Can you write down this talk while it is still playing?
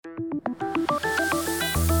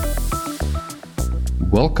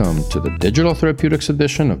Welcome to the Digital Therapeutics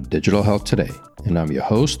edition of Digital Health Today, and I'm your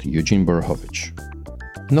host, Eugene Borukhovich.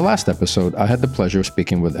 In the last episode, I had the pleasure of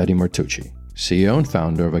speaking with Eddie Martucci, CEO and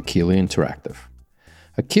founder of Akili Interactive.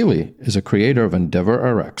 Akili is a creator of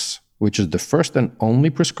EndeavorRx, which is the first and only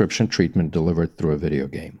prescription treatment delivered through a video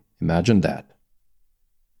game. Imagine that.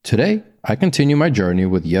 Today, I continue my journey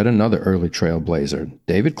with yet another early trailblazer,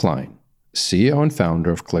 David Klein, CEO and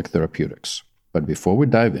founder of Click Therapeutics. But before we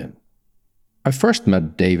dive in, I first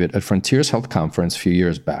met David at Frontiers Health Conference a few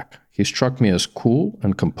years back. He struck me as cool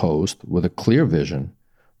and composed with a clear vision,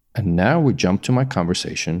 and now we jump to my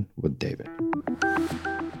conversation with David.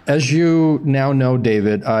 As you now know,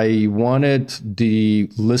 David, I wanted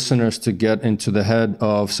the listeners to get into the head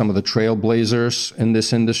of some of the trailblazers in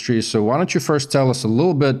this industry. So why don't you first tell us a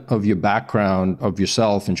little bit of your background, of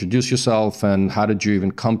yourself, introduce yourself, and how did you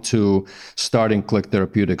even come to starting Click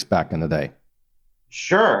Therapeutics back in the day?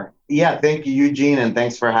 Sure. Yeah, thank you, Eugene, and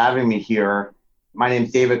thanks for having me here. My name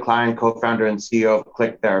is David Klein, co-founder and CEO of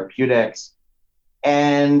Click Therapeutics.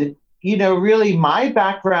 And, really my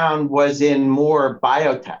background was in more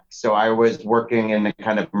biotech. So I was working in a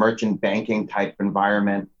kind of merchant banking type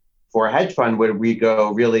environment for a hedge fund where we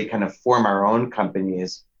go really kind of form our own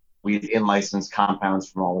companies. We'd in-license compounds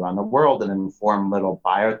from all around the world and then form little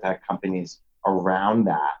biotech companies around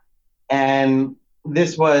that. And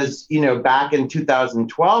this was, back in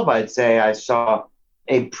 2012, I'd say I saw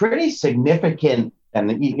a pretty significant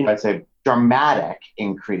and, I'd say dramatic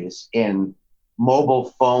increase in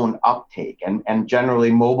mobile phone uptake and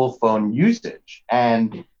generally mobile phone usage.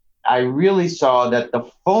 And I really saw that the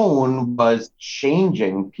phone was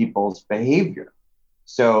changing people's behavior.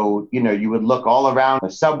 So, you would look all around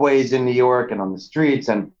the subways in New York and on the streets,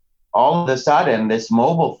 and all of a sudden, this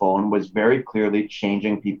mobile phone was very clearly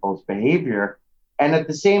changing people's behavior. And at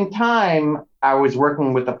the same time, I was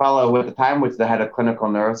working with a fellow who at the time was the head of clinical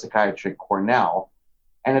neuropsychiatry at Cornell.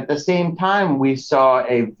 And at the same time, we saw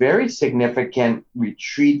a very significant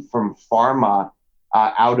retreat from pharma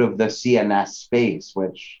out of the CNS space,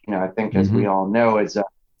 which, I think, as we all know, is a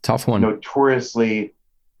tough one, notoriously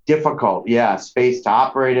difficult, space to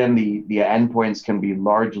operate in. The endpoints can be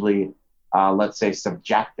largely, let's say,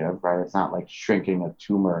 subjective, right? It's not like shrinking a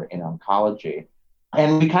tumor in oncology.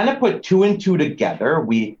 And we kind of put two and two together.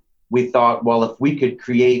 We thought, well, if we could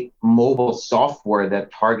create mobile software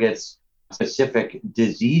that targets specific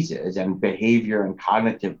diseases and behavior and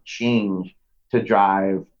cognitive change to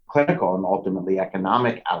drive clinical and ultimately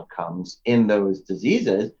economic outcomes in those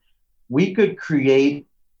diseases, we could create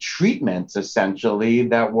treatments essentially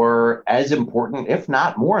that were as important, if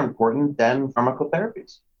not more important, than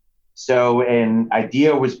pharmacotherapies. So an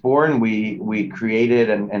idea was born. We created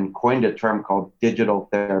and coined a term called digital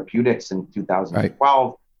therapeutics in 2012.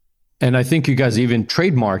 Right. And I think you guys even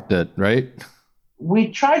trademarked it, right? We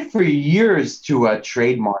tried for years to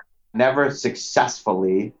trademark, never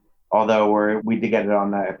successfully, although we did get it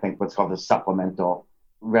on, I think, what's called the supplemental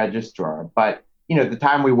registrar. But, at the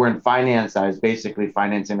time we weren't financed. I was basically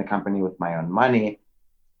financing the company with my own money.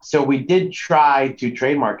 So we did try to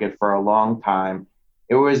trademark it for a long time.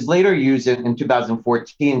 It was later used in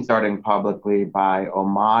 2014, starting publicly by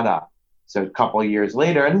Omada. So a couple of years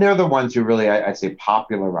later, and they're the ones who really, I'd say,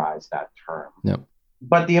 popularized that term. Yep.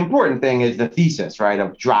 But the important thing is the thesis, right,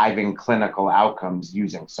 of driving clinical outcomes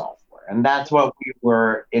using software. And that's what we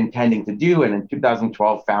were intending to do. And in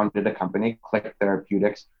 2012, founded a company, Click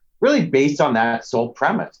Therapeutics, really based on that sole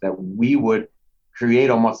premise that we would create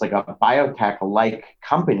almost like a biotech-like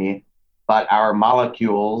company, but our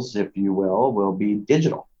molecules, if you will be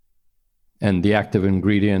digital. And the active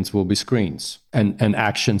ingredients will be screens and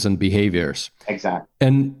actions and behaviors. Exactly.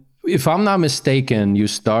 And if I'm not mistaken, you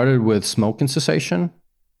started with smoking cessation?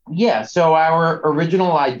 Yeah, so our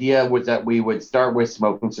original idea was that we would start with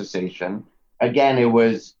smoking cessation. Again, it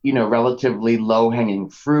was, relatively low-hanging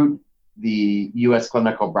fruit. The U.S.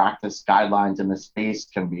 clinical practice guidelines in the space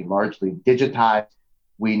can be largely digitized.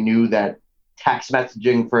 We knew that text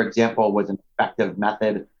messaging, for example, was an effective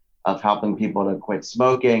method of helping people to quit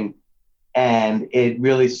smoking. And it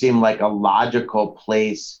really seemed like a logical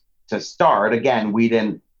place to start. Again, we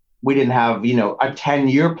didn't have, a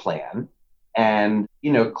 10-year plan. And,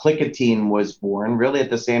 Clickatine was born really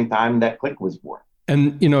at the same time that Click was born.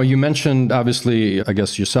 And, you mentioned, obviously, I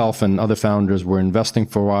guess yourself and other founders were investing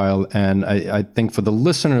for a while. And I think for the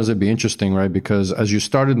listeners, it'd be interesting, right? Because as you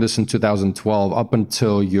started this in 2012, up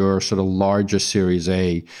until your sort of larger Series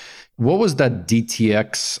A, what was that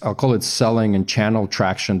DTX, I'll call it selling and channel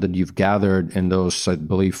traction that you've gathered in those, I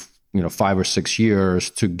believe, 5 or 6 years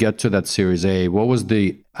to get to that Series A? What was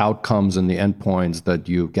the outcomes and the endpoints that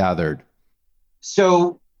you gathered?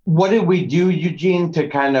 So what did we do, Eugene, to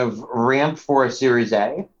kind of ramp for a Series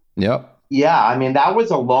A? Yep. Yeah, I mean, that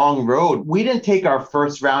was a long road. We didn't take our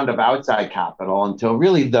first round of outside capital until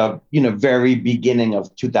really the, very beginning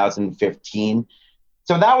of 2015.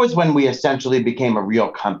 So that was when we essentially became a real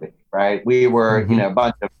company, right? We were, Mm-hmm. a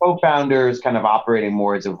bunch of co-founders kind of operating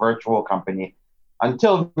more as a virtual company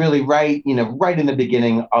until really right in the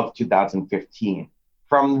beginning of 2015.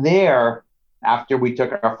 From there, after we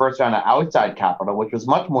took our first round of outside capital, which was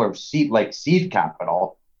much more of seed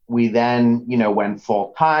capital, we then, went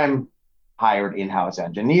full time, hired in-house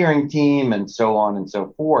engineering team, and so on and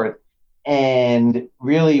so forth, and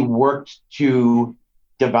really worked to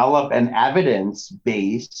develop an evidence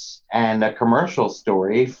base and a commercial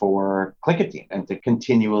story for Clickateam and to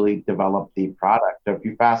continually develop the product. So if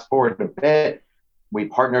you fast forward a bit, we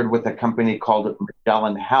partnered with a company called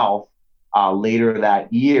Magellan Health later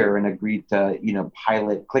that year and agreed to,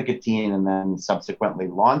 pilot Clickateam and then subsequently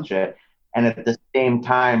launch it. And at the same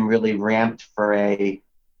time, really ramped for a,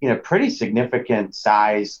 pretty significant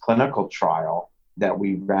size clinical trial that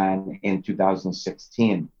we ran in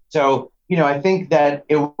 2016. So, I think that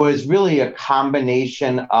it was really a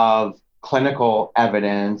combination of clinical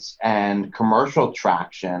evidence and commercial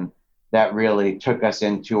traction that really took us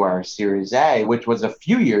into our Series A, which was a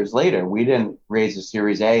few years later. We didn't raise a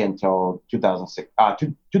Series A until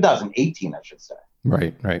 2018, I should say.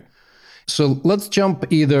 Right, right. So let's jump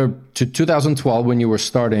either to 2012 when you were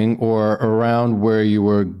starting or around where you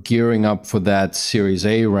were gearing up for that Series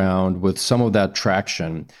A round with some of that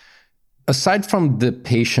traction. Aside from the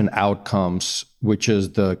patient outcomes, which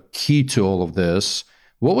is the key to all of this,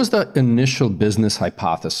 what was the initial business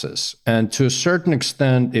hypothesis? And to a certain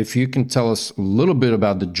extent, if you can tell us a little bit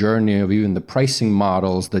about the journey of even the pricing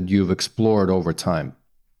models that you've explored over time.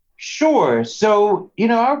 Sure. So,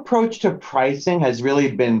 our approach to pricing has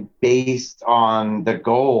really been based on the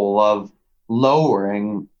goal of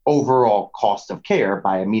lowering overall cost of care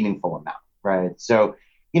by a meaningful amount, right? So,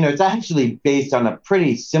 it's actually based on a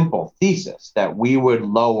pretty simple thesis that we would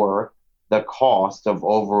lower the cost of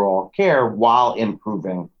overall care while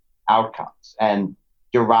improving outcomes and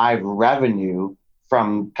derive revenue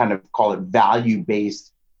from kind of call it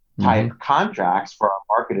value-based type contracts for our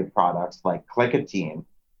marketed products like Clickateam,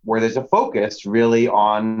 where there's a focus really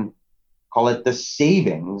on, call it the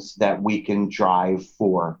savings that we can drive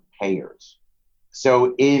for payers.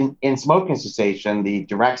 So in smoking cessation, the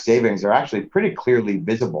direct savings are actually pretty clearly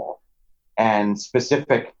visible, and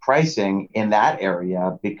specific pricing in that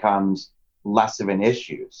area becomes less of an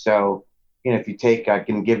issue. So, if you take, I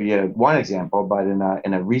can give you one example, but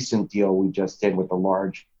in a recent deal we just did with a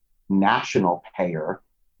large national payer,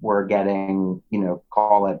 we're getting,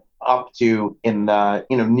 call it up to in the,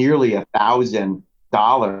 nearly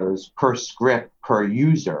 $1,000 per script per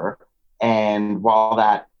user. And while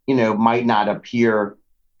that, might not appear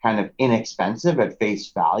kind of inexpensive at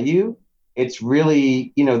face value, it's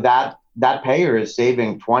really, that payer is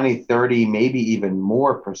saving 20, 30, maybe even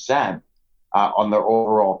more percent on their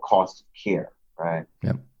overall cost of care, right?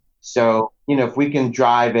 Yep. So, if we can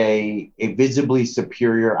drive a visibly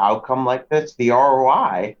superior outcome like this, the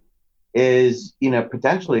ROI is,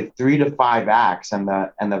 potentially 3 to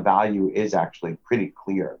 5x, and the value is actually pretty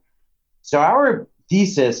clear. So our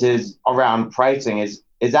thesis is around pricing is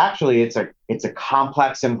actually it's a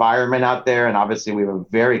complex environment out there, and obviously we have a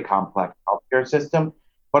very complex healthcare system,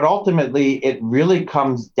 but ultimately it really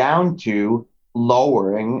comes down to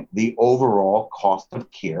lowering the overall cost of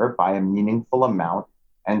care by a meaningful amount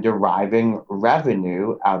and deriving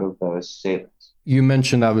revenue out of those savings. You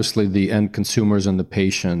mentioned obviously the end consumers and the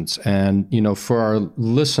patients. And, for our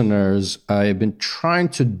listeners, I've been trying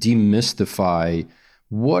to demystify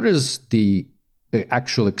what is the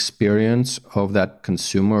actual experience of that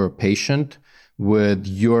consumer or patient with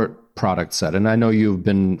your product set. And I know you've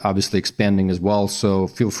been obviously expanding as well. So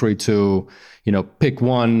feel free to, pick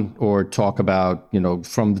one or talk about,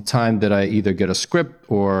 from the time that I either get a script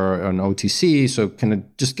or an OTC. So can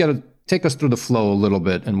it just take us through the flow a little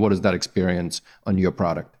bit, and what is that experience on your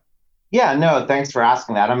product? Yeah, no, thanks for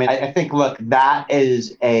asking that. I mean, I think, look, that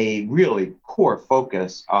is a really core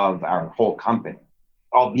focus of our whole company.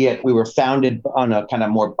 Albeit we were founded on a kind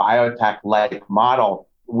of more biotech-like model,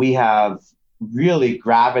 we have really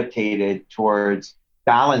gravitated towards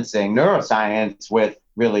balancing neuroscience with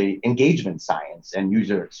really engagement science and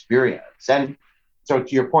user experience. And so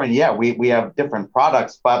to your point, yeah, we have different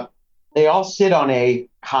products, but they all sit on a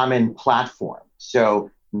common platform.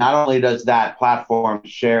 So not only does that platform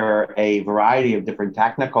share a variety of different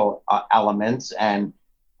technical elements and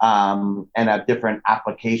a different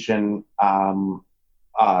application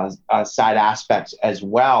side aspects as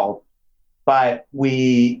well, but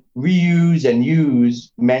we reuse and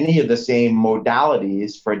use many of the same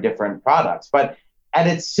modalities for different products. But at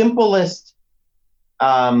its simplest,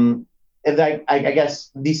 I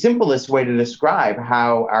guess the simplest way to describe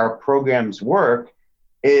how our programs work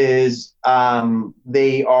is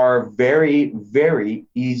they are very, very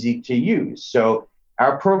easy to use. So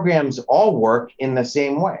our programs all work in the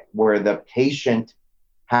same way, where the patient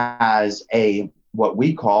has a what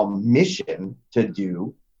we call mission to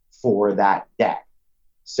do for that day.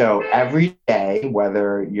 So every day,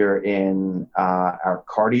 whether you're in our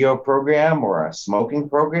cardio program or a smoking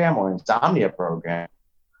program or insomnia program,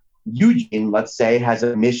 Eugene, let's say, has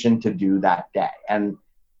a mission to do that day. And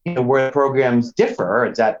where programs differ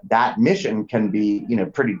is that that mission can be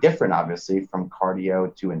pretty different, obviously, from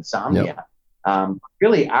cardio to insomnia.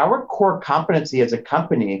 Really, our core competency as a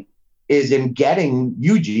company is in getting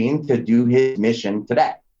Eugene to do his mission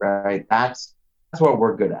today, right? That's what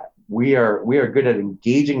we're good at. We are good at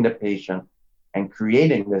engaging the patient and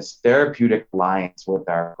creating this therapeutic alliance with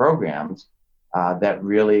our programs that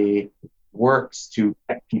really works to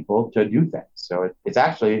get people to do things. So it's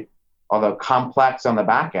actually, although complex on the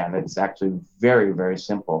back end, it's actually very, very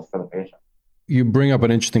simple for the patient. You bring up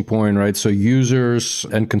an interesting point, right? So users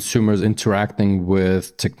and consumers interacting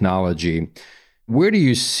with technology. Where do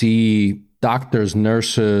you see doctors,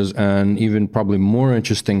 nurses, and even probably more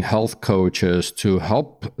interesting health coaches to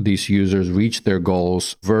help these users reach their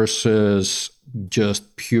goals versus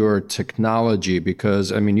just pure technology?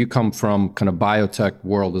 Because, I mean, you come from kind of biotech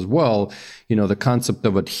world as well. The concept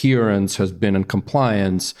of adherence has been in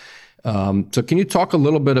compliance. So can you talk a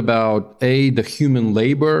little bit about, the human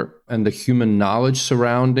labor and the human knowledge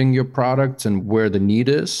surrounding your products and where the need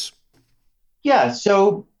is? Yeah,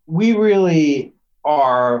 so we really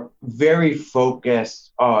are very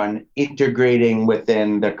focused on integrating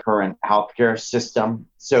within the current healthcare system.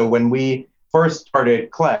 So when we first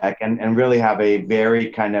started Click and really have a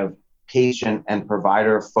very kind of patient and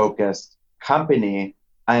provider focused company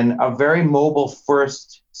and a very mobile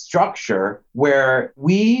first structure where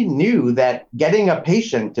we knew that getting a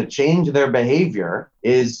patient to change their behavior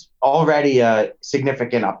is already a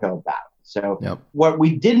significant uphill battle. So What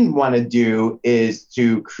we didn't want to do is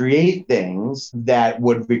to create things that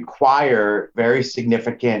would require very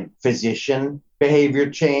significant physician behavior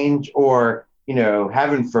change or,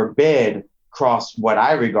 heaven forbid, cross what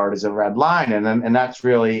I regard as a red line. And that's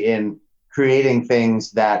really in creating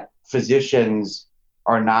things that physicians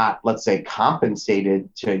are not, let's say,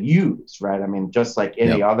 compensated to use, right? I mean, just like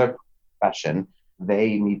any other profession,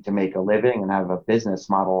 they need to make a living and have a business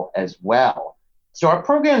model as well. So our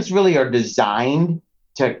programs really are designed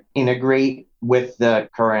to integrate with the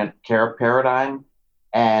current care paradigm,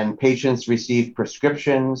 and patients receive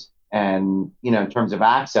prescriptions and, in terms of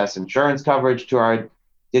access, insurance coverage to our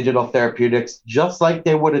digital therapeutics, just like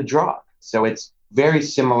they would a drug. So it's very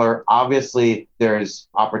similar. Obviously, there's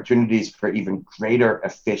opportunities for even greater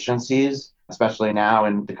efficiencies, especially now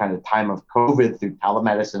in the kind of time of COVID through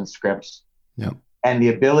telemedicine scripts and the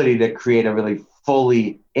ability to create a really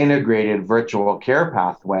fully integrated virtual care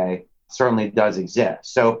pathway certainly does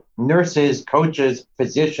exist. So nurses, coaches,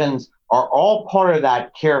 physicians are all part of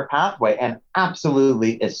that care pathway and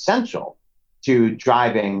absolutely essential to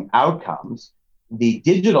driving outcomes. The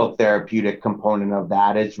digital therapeutic component of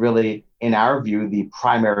that is really, in our view, the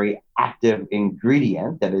primary active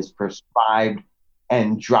ingredient that is prescribed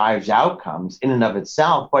and drives outcomes in and of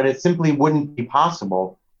itself, but it simply wouldn't be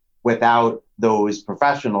possible without those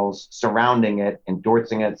professionals surrounding it,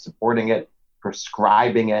 endorsing it, supporting it,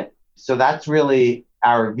 prescribing it. So that's really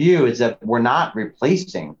our view, is that we're not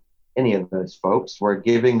replacing any of those folks. We're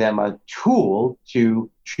giving them a tool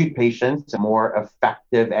to treat patients in a more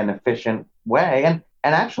effective and efficient way and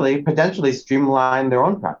actually potentially streamline their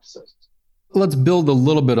own practices. Let's build a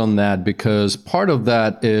little bit on that, because part of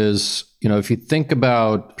that is, if you think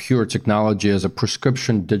about pure technology as a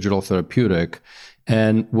prescription digital therapeutic,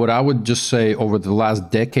 and what I would just say over the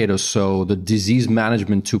last decade or so, the disease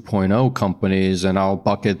management 2.0 companies, and I'll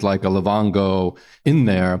bucket like a Livongo in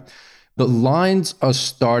there, the lines are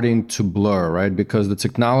starting to blur, right? Because the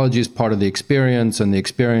technology is part of the experience and the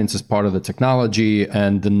experience is part of the technology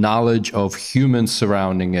and the knowledge of humans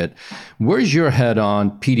surrounding it. Where's your head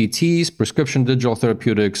on PDTs, prescription digital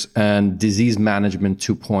therapeutics, and disease management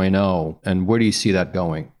 2.0? And where do you see that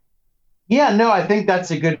going? Yeah, no, I think that's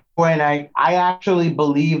a good point. I actually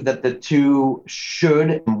believe that the two should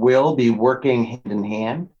and will be working hand in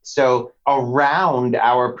hand. So around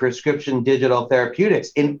our prescription digital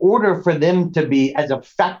therapeutics, in order for them to be as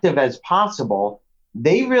effective as possible,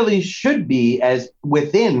 they really should be as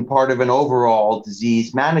within part of an overall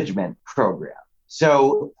disease management program.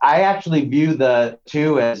 So I actually view the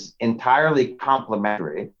two as entirely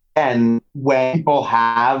complementary. And when people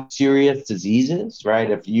have serious diseases,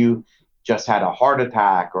 right, if you just had a heart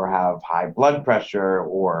attack or have high blood pressure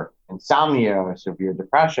or insomnia or severe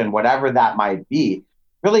depression, whatever that might be,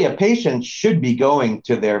 really a patient should be going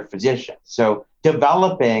to their physician. So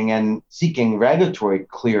developing and seeking regulatory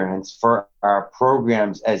clearance for our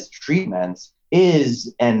programs as treatments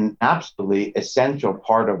is an absolutely essential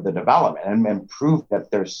part of the development and prove that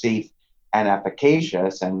they're safe and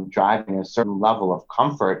efficacious and driving a certain level of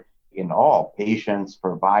comfort in all patients,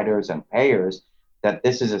 providers, and payers that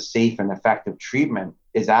this is a safe and effective treatment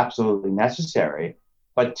is absolutely necessary.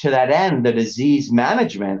 But to that end, the disease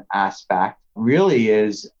management aspect really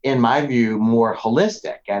is, in my view, more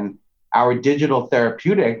holistic. And our digital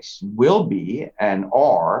therapeutics will be and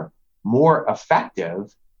are more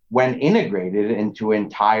effective when integrated into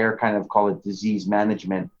entire kind of call it disease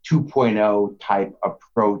management 2.0 type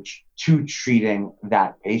approach to treating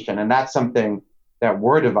that patient. And that's something that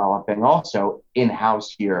we're developing also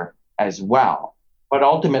in-house here as well. But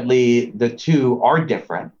ultimately, the two are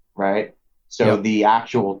different, right? So the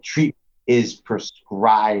actual treatment is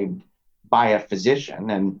prescribed by a physician.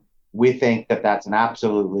 And we think that that's an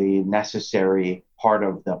absolutely necessary part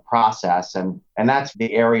of the process. And that's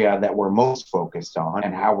the area that we're most focused on,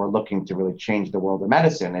 and how we're looking to really change the world of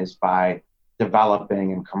medicine is by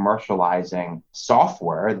developing and commercializing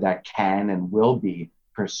software that can and will be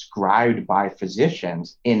prescribed by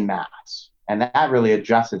physicians in mass. And that really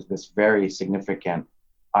addresses this very significant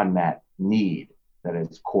unmet need that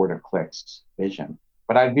is core to Click's vision.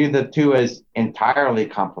 But I view the two as entirely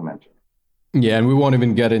complementary. Yeah, and we won't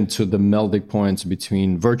even get into the melding points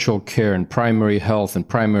between virtual care and primary health and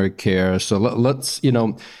primary care. So let's,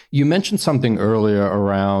 you mentioned something earlier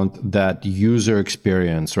around that user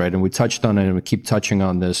experience, right? And we touched on it and we keep touching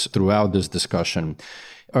on this throughout this discussion.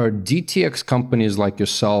 Our DTX companies like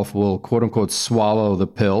yourself will quote unquote swallow the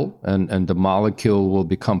pill and the molecule will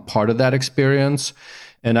become part of that experience.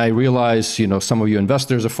 And I realize, some of you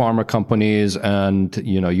investors are pharma companies and,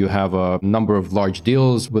 you have a number of large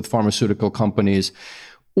deals with pharmaceutical companies.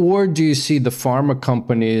 Or do you see the pharma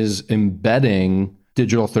companies embedding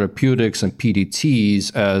digital therapeutics and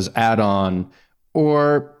PDTs as add-on,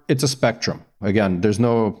 or it's a spectrum? Again, there's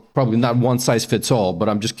probably not one size fits all, but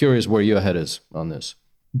I'm just curious where your head is on this.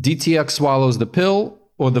 DTX swallows the pill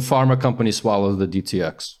or the pharma company swallows the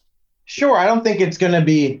DTX? Sure. I don't think it's going to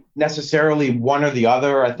be necessarily one or the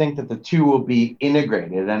other. I think that the two will be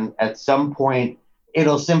integrated. And at some point,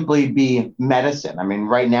 it'll simply be medicine. I mean,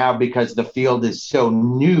 right now, because the field is so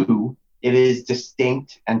new, it is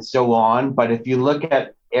distinct and so on. But if you look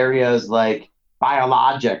at areas like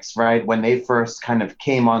biologics, right, when they first kind of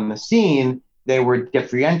came on the scene, they were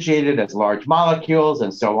differentiated as large molecules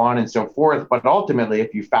and so on and so forth. But ultimately,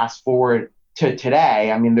 if you fast forward to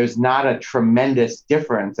today, I mean, there's not a tremendous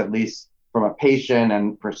difference, at least from a patient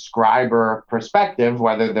and prescriber perspective,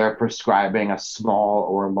 whether they're prescribing a small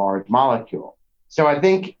or large molecule. So I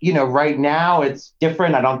think, right now it's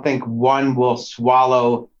different. I don't think one will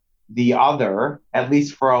swallow the other, at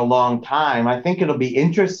least for a long time. I think it'll be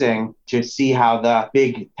interesting to see how the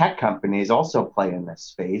big tech companies also play in this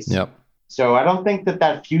space. Yep. So I don't think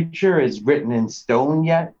that future is written in stone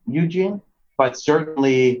yet, Eugene, but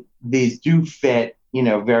certainly these do fit,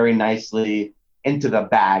 very nicely into the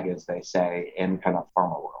bag, as they say, in kind of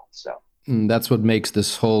pharma world. So that's what makes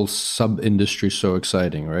this whole sub-industry so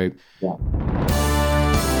exciting, right? Yeah.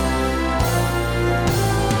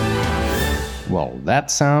 Well,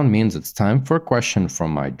 that sound means it's time for a question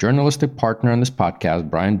from my journalistic partner on this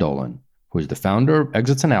podcast, Brian Dolan, who is the founder of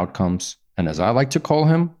Exits and Outcomes, and as I like to call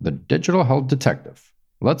him, the digital health detective.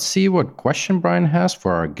 Let's see what question Brian has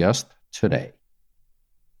for our guest today.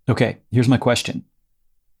 Okay, here's my question.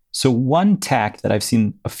 So one tack that I've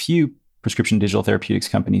seen a few prescription digital therapeutics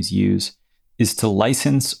companies use is to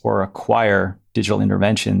license or acquire digital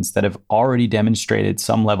interventions that have already demonstrated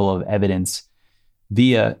some level of evidence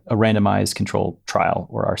via a randomized controlled trial,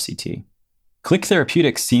 or RCT. Click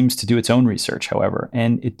Therapeutics seems to do its own research, however,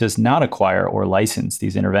 and it does not acquire or license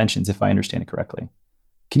these interventions, if I understand it correctly.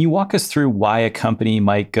 Can you walk us through why a company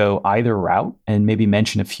might go either route and maybe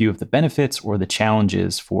mention a few of the benefits or the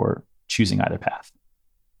challenges for choosing either path?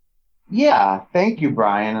 Yeah, thank you,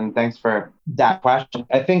 Brian, and thanks for that question.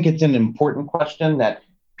 I think it's an important question that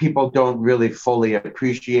people don't really fully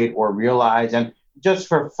appreciate or realize. And just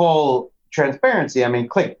for full transparency, I mean,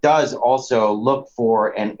 Click does also look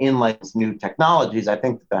for and in-license new technologies. I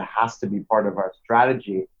think that has to be part of our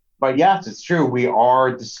strategy. But yes, it's true. We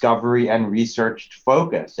are discovery and research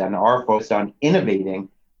focused and are focused on innovating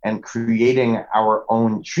and creating our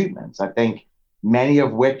own treatments. I think many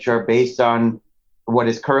of which are based on what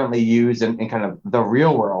is currently used in kind of the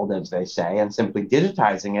real world, as they say, and simply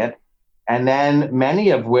digitizing it. And then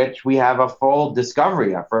many of which we have a full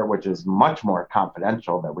discovery effort, which is much more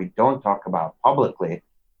confidential, that we don't talk about publicly,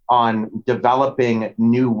 on developing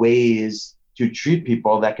new ways to treat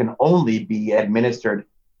people that can only be administered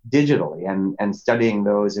digitally, and studying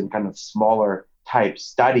those in kind of smaller type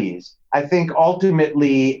studies. I think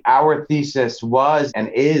ultimately our thesis was and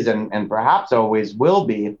is, and perhaps always will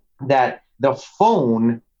be, that the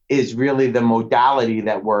phone is really the modality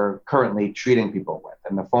that we're currently treating people with.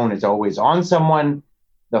 And the phone is always on someone.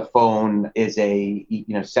 The phone is a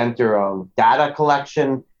center of data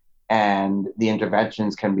collection, and the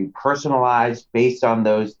interventions can be personalized based on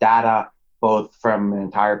those data, both from an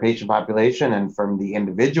entire patient population and from the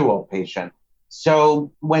individual patient.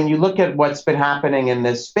 So when you look at what's been happening in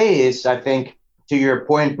this space, I think to your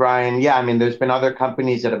point, Brian, there's been other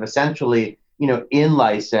companies that have essentially,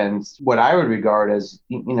 in-licensed what I would regard as,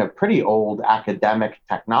 pretty old academic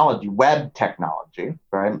technology, web technology,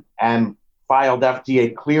 right? And filed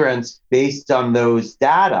FDA clearance based on those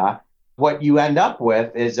data. What you end up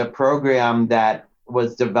with is a program that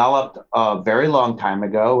was developed a very long time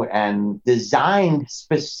ago and designed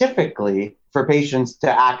specifically for patients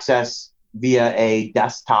to access via a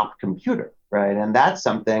desktop computer, right? And that's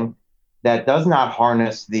something that does not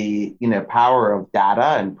harness the power of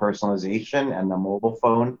data and personalization and the mobile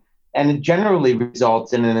phone. And it generally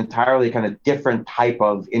results in an entirely kind of different type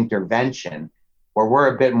of intervention, where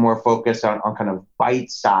we're a bit more focused on kind of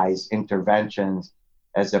bite-sized interventions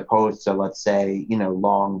as opposed to, let's say,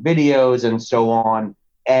 long videos and so on.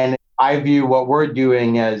 And I view what we're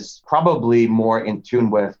doing as probably more in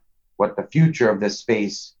tune with what the future of this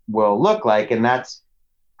space will look like. And that's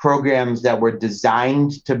programs that were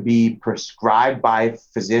designed to be prescribed by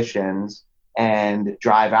physicians and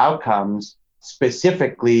drive outcomes,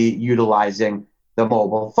 specifically utilizing the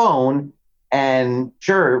mobile phone. And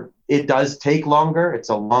sure, it does take longer. It's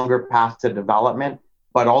a longer path to development,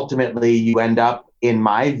 but ultimately you end up, in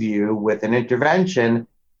my view, with an intervention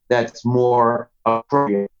that's more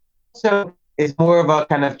appropriate. So it's more of a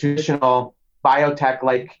kind of traditional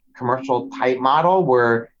biotech-like commercial type model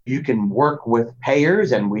where you can work with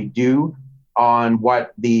payers, and we do, on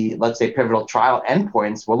what the, let's say, pivotal trial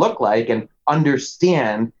endpoints will look like, and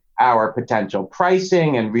understand our potential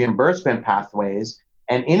pricing and reimbursement pathways,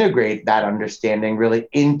 and integrate that understanding really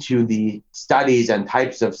into the studies and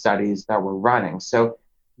types of studies that we're running. So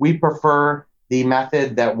we prefer the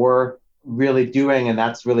method that we're really doing, and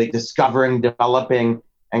that's really discovering, developing,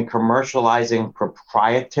 and commercializing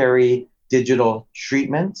proprietary digital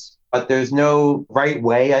treatments. But there's no right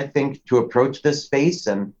way, I think, to approach this space,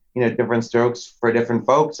 and different strokes for different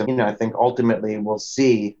folks. And I think ultimately we'll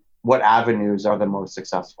see what avenues are the most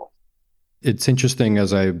successful. It's interesting,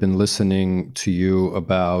 as I've been listening to you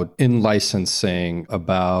about in-licensing,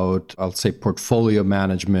 about, I'll say, portfolio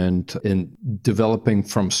management, in developing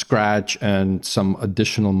from scratch, and some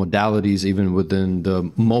additional modalities even within the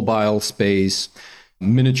mobile space,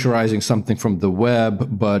 miniaturizing something from the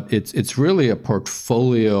web, but it's really a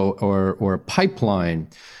portfolio or a pipeline.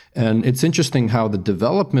 And it's interesting how the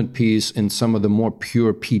development piece in some of the more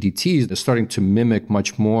pure PDTs is starting to mimic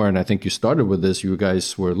much more. And I think you started with this. You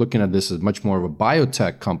guys were looking at this as much more of a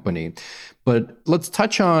biotech company. But let's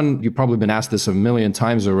touch on, you've probably been asked this a million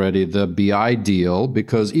times already, the BI deal,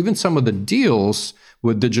 because even some of the deals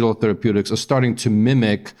with digital therapeutics are starting to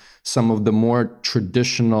mimic some of the more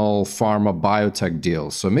traditional pharma biotech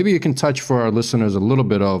deals. So maybe you can touch for our listeners a little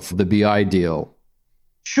bit of the BI deal.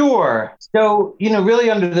 Sure. So,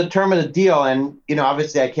 really under the term of the deal, and,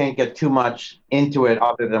 obviously I can't get too much into it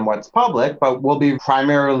other than what's public, but we'll be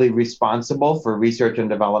primarily responsible for research and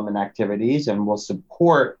development activities, and we'll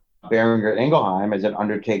support Boehringer Ingelheim as it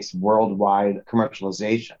undertakes worldwide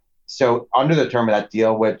commercialization. So under the term of that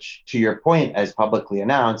deal, which to your point, as publicly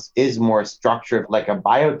announced, is more structured like a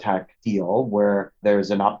biotech deal where there's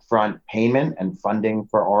an upfront payment and funding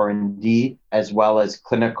for R&D, as well as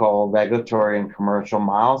clinical, regulatory, and commercial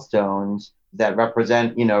milestones that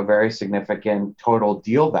represent, very significant total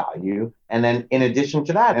deal value. And then in addition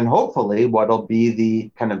to that, and hopefully what'll be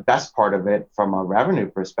the kind of best part of it from a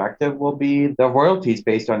revenue perspective will be the royalties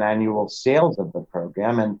based on annual sales of the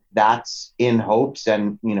program. And that's in hopes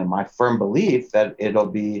and, my firm belief that it'll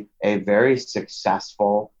be a very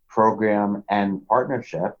successful program and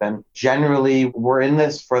partnership. And generally, we're in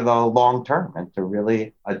this for the long term and to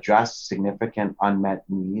really address significant unmet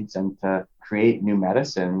needs and to create new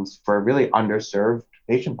medicines for a really underserved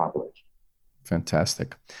patient population.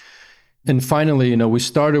 Fantastic. And finally, we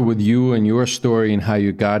started with you and your story and how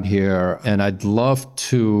you got here. And I'd love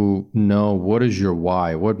to know, what is your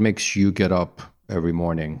why? What makes you get up every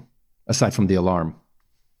morning, aside from the alarm?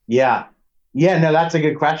 Yeah. No, that's a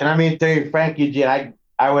good question. I mean, to be frank, Eugene,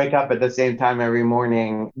 I wake up at the same time every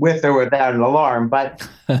morning with or without an alarm. But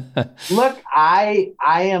look, I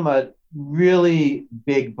am a really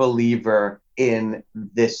big believer in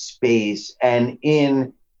this space and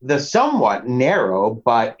in the somewhat narrow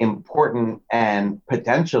but important and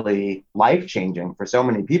potentially life-changing for so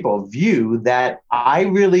many people view that I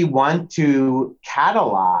really want to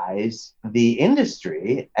catalyze the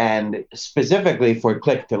industry, and specifically for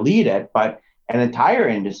Click to lead it, but an entire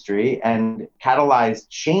industry, and catalyze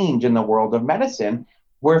change in the world of medicine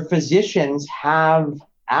where physicians have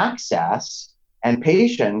access and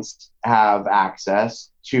patients have access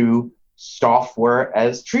to software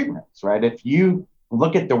as treatments, right? If you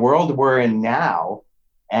look at the world we're in now,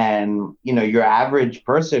 and your average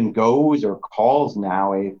person goes or calls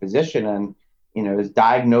now a physician and is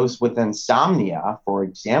diagnosed with insomnia, for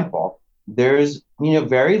example, there's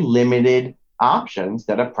very limited options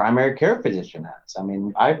that a primary care physician has. I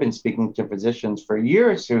mean, I've been speaking to physicians for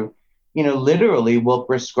years who literally will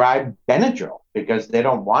prescribe Benadryl because they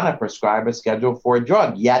don't want to prescribe a Schedule IV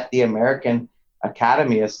drug. Yet the American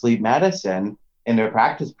Academy of Sleep Medicine in their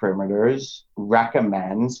practice perimeters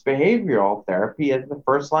recommends behavioral therapy as the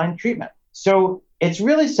first line treatment. So it's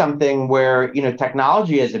really something where,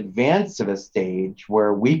 technology has advanced to the stage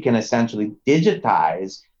where we can essentially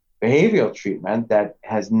digitize behavioral treatment that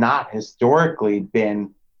has not historically been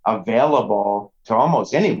available to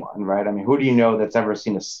almost anyone, right? I mean, who do you know that's ever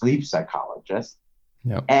seen a sleep psychologist?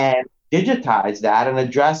 Yep. And digitize that and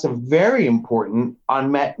address a very important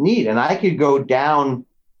unmet need. And I could go down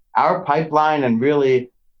our pipeline and really,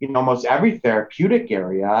 almost every therapeutic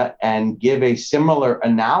area and give a similar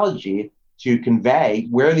analogy to convey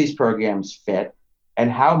where these programs fit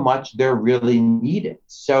and how much they're really needed.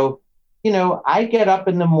 So, I get up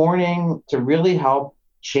in the morning to really help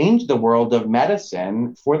change the world of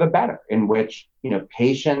medicine for the better, in which,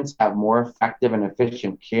 patients have more effective and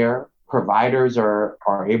efficient care. Providers are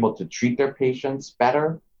able to treat their patients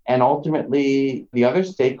better. And ultimately, the other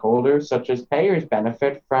stakeholders, such as payers,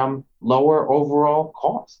 benefit from lower overall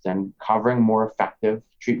cost and covering more effective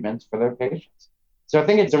treatments for their patients. So I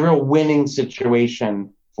think it's a real winning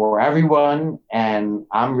situation for everyone. And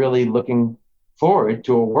I'm really looking forward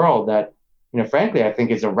to a world that, frankly, I think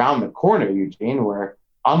is around the corner, Eugene, where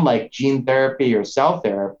unlike gene therapy or cell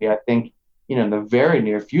therapy, I think, in the very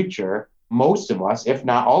near future, most of us, if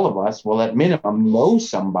not all of us, will at minimum know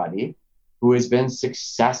somebody who has been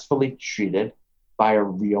successfully treated by a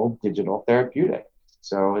real digital therapeutic.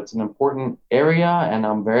 So it's an important area, and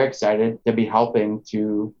I'm very excited to be helping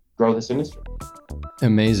to grow this industry.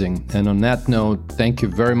 Amazing. And on that note, thank you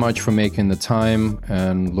very much for making the time,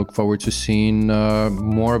 and look forward to seeing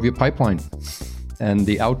more of your pipeline and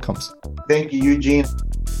the outcomes. Thank you, Eugene.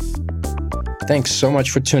 Thanks so much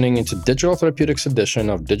for tuning into Digital Therapeutics edition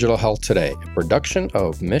of Digital Health Today, a production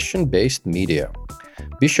of Mission Based Media.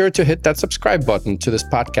 Be sure to hit that subscribe button to this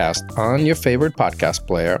podcast on your favorite podcast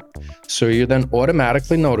player so you're then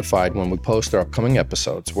automatically notified when we post our upcoming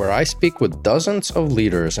episodes, where I speak with dozens of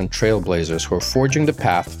leaders and trailblazers who are forging the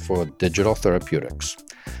path for digital therapeutics.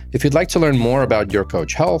 If you'd like to learn more about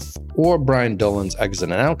YourCoach Health or Brian Dolan's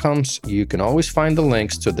Exit and Outcomes, you can always find the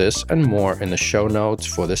links to this and more in the show notes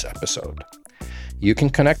for this episode. You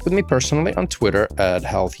can connect with me personally on Twitter at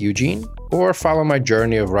HealthEugene, or follow my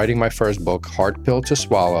journey of writing my first book, Hard Pill to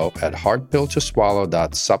Swallow, at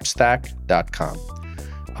hardpilltoswallow.substack.com.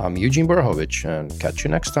 I'm Eugene Borukhovich, and catch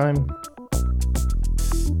you next time.